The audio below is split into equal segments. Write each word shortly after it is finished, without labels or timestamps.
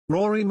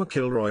Rory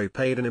Mcilroy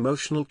paid an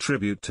emotional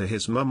tribute to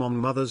his mum on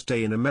Mother's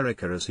Day in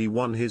America as he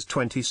won his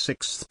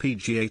 26th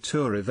PGA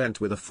Tour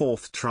event with a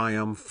fourth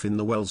triumph in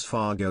the Wells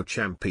Fargo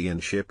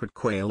Championship at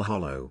Quail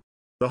Hollow.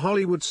 The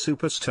Hollywood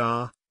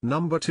superstar,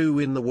 number 2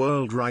 in the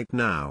world right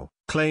now,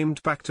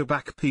 claimed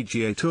back-to-back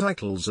PGA Tour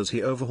titles as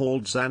he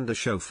overhauled Xander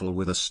Schauffele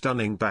with a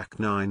stunning back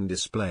 9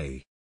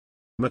 display.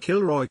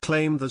 McIlroy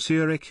claimed the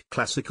Zurich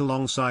Classic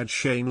alongside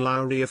Shane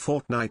Lowry a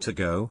fortnight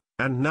ago,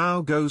 and now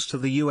goes to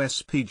the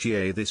US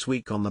PGA this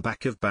week on the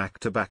back of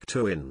back-to-back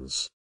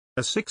wins.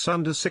 A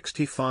 6-under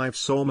 65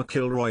 saw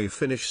McIlroy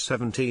finish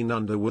 17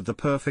 under with the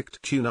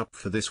perfect tune-up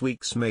for this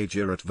week's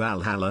major at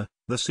Valhalla,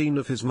 the scene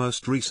of his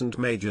most recent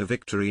major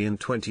victory in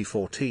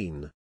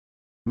 2014.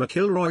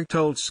 McIlroy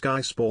told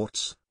Sky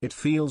Sports, "It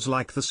feels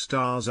like the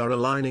stars are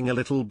aligning a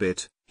little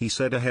bit," he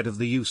said ahead of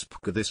the US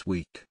PGA this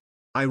week.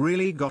 "I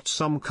really got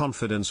some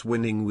confidence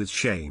winning with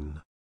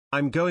Shane.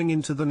 I'm going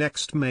into the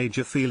next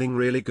major feeling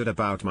really good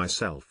about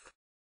myself."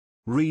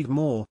 Read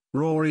more.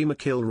 Rory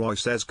Mcilroy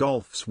says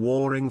golf's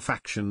warring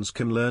factions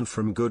can learn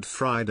from Good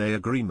Friday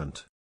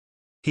Agreement.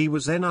 He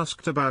was then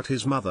asked about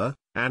his mother,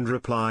 and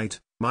replied,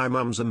 "My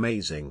mum's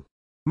amazing.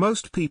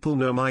 Most people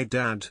know my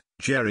dad,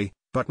 Jerry,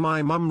 but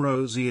my mum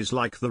Rosie is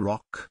like the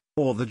rock,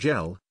 or the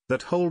gel,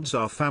 that holds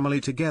our family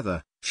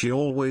together. She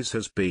always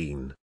has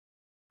been.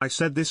 I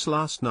said this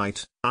last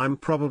night, I'm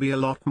probably a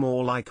lot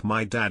more like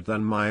my dad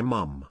than my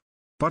mum.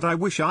 But I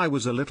wish I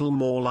was a little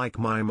more like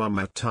my mum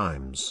at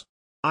times.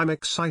 I'm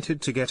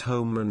excited to get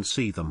home and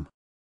see them."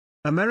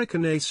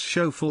 American ace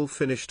Schauffele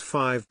finished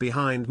 5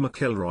 behind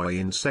McIlroy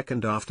in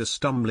second after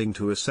stumbling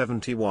to a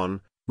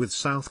 71, with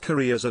South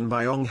Korea's An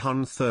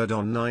Byung-hun third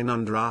on 9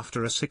 under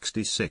after a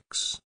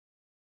 66.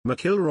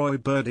 McIlroy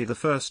birdied the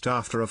first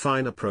after a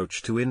fine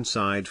approach to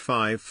inside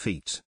 5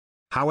 feet.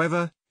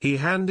 However, he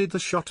handed the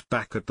shot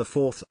back at the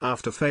fourth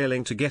after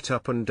failing to get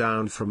up and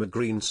down from a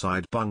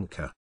greenside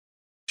bunker.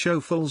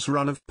 Schauffele's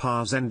run of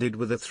pars ended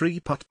with a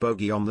 3-putt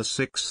bogey on the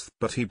 6th,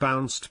 but he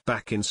bounced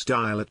back in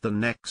style at the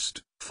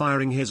next,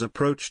 firing his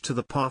approach to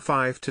the par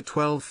 5 to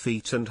 12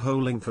 feet and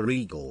holing for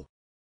eagle.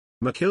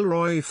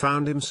 McIlroy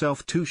found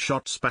himself 2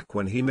 shots back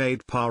when he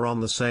made par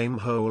on the same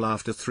hole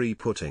after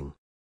 3-putting.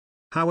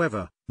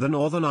 However, the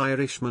Northern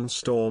Irishman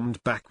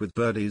stormed back with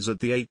birdies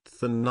at the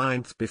 8th and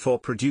 9th before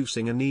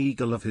producing an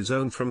eagle of his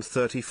own from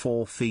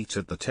 34 feet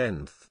at the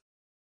 10th.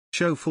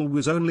 Schauffele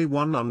was only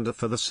 1 under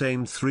for the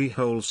same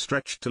 3-hole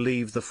stretch to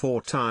leave the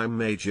 4-time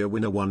major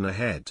winner 1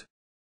 ahead.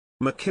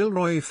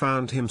 McIlroy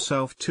found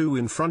himself 2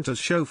 in front as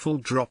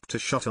Schauffele dropped a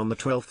shot on the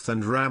 12th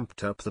and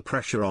ramped up the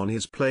pressure on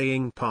his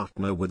playing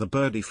partner with a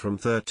birdie from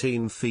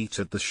 13 feet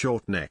at the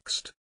short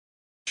next.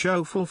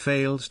 Schauffele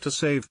failed to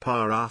save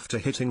par after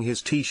hitting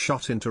his tee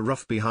shot into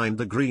rough behind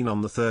the green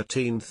on the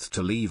 13th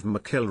to leave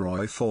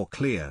McIlroy 4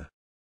 clear.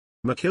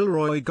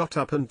 McIlroy got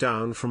up and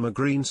down from a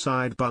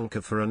greenside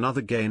bunker for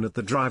another gain at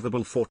the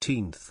drivable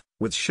 14th,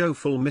 with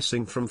Schauffele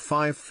missing from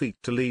 5 feet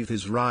to leave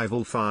his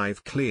rival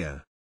 5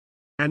 clear.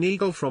 An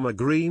eagle from a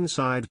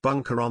greenside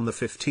bunker on the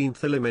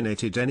 15th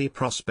eliminated any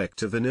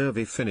prospect of a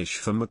nervy finish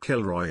for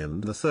McIlroy,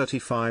 and the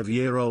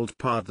 35-year-old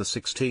parred the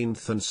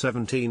 16th and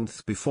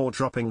 17th before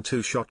dropping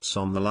 2 shots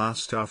on the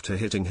last after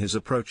hitting his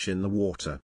approach in the water.